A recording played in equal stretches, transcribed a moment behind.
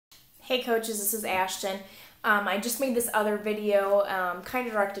Hey coaches, this is Ashton. I just made this other video, kind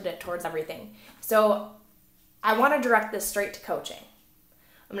of directed it towards everything. So I want to direct this straight to coaching.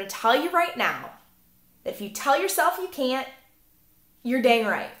 I'm going to tell you right now that if you tell yourself you can't, you're dang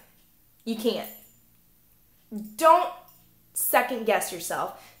right. You can't. Don't second guess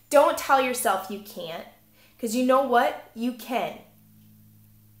yourself. Don't tell yourself you can't, because you know what? You can.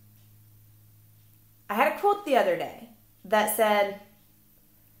 I had a quote the other day that said,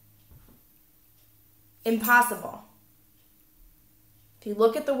 impossible. If you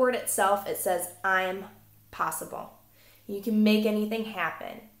look at the word itself, it says, I'm possible. You can make anything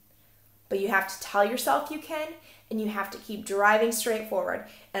happen. But you have to tell yourself you can, and you have to keep driving straight forward.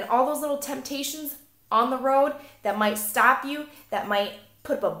 And all those little temptations on the road that might stop you, that might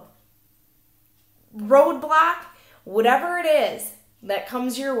put up a roadblock, whatever it is that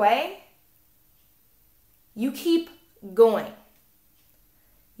comes your way, you keep going.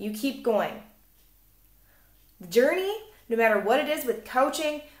 You keep going. The journey, no matter what it is with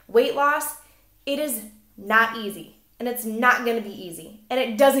coaching, weight loss, it is not easy. And it's not going to be easy. And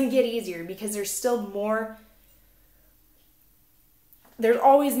it doesn't get easier because there's still more. There's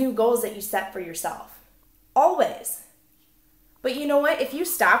always new goals that you set for yourself. Always. But you know what? If you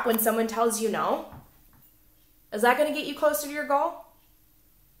stop when someone tells you no, is that going to get you closer to your goal?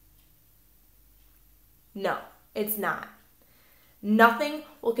 No, it's not. Nothing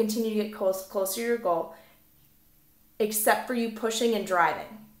will continue to get closer to your goal except for you pushing and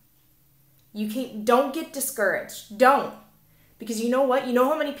driving. Don't get discouraged. Don't. Because you know what? You know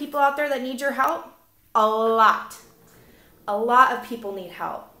how many people out there that need your help? A lot. A lot of people need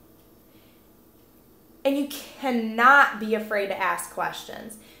help. And you cannot be afraid to ask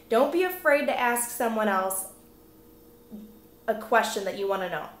questions. Don't be afraid to ask someone else a question that you want to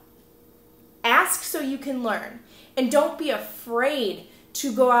know. Ask so you can learn. And don't be afraid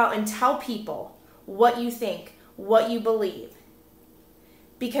to go out and tell people what you think, what you believe.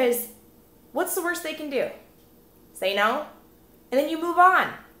 Because what's the worst they can do? Say no, and then you move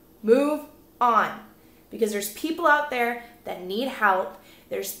on. Move on. Because there's people out there that need help.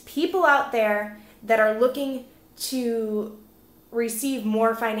 There's people out there that are looking to receive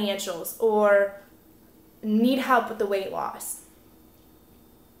more financials or need help with the weight loss.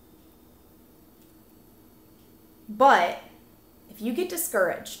 But if you get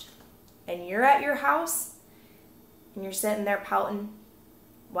discouraged and you're at your house and you're sitting there pouting,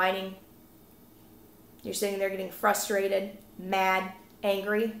 whining, you're sitting there getting frustrated, mad,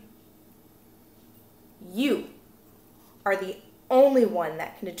 angry, you are the only one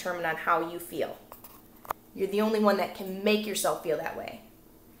that can determine on how you feel. You're the only one that can make yourself feel that way.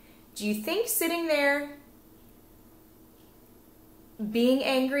 Do you think sitting there being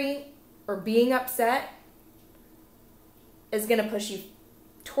angry or being upset is going to push you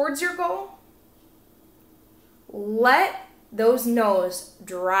towards your goal? Let those no's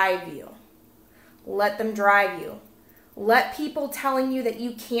drive you. Let them drive you. Let people telling you that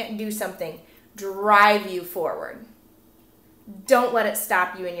you can't do something drive you forward. Don't let it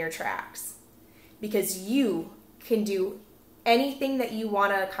stop you in your tracks, because you can do anything that you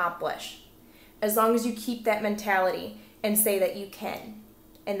want to accomplish as long as you keep that mentality and say that you can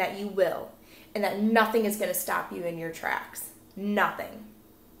and that you will and that nothing is going to stop you in your tracks. Nothing.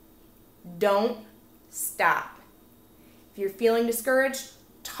 Don't stop. If you're feeling discouraged,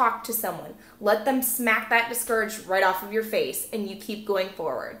 talk to someone. Let them smack that discouraged right off of your face and you keep going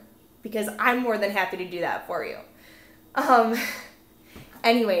forward, because I'm more than happy to do that for you.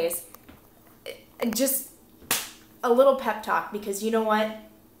 Anyways, just a little pep talk, because you know what?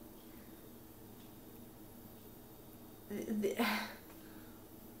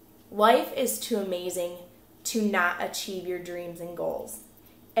 Life is too amazing to not achieve your dreams and goals.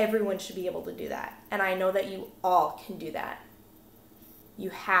 Everyone should be able to do that. And I know that you all can do that. You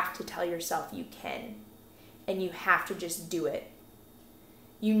have to tell yourself you can. And you have to just do it.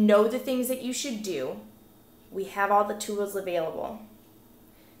 You know the things that you should do. We have all the tools available.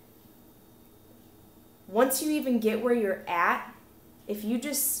 Once you even get where you're at, if you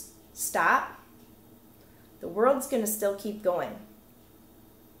just stop, the world's going to still keep going.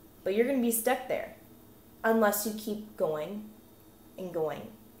 But you're going to be stuck there unless you keep going and going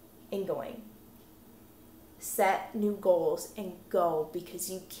and going. Set new goals and go, because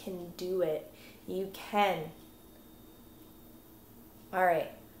you can do it. You can. All right.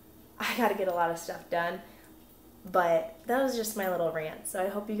 I got to get a lot of stuff done. But that was just my little rant. So I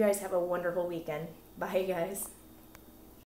hope you guys have a wonderful weekend. Bye, guys.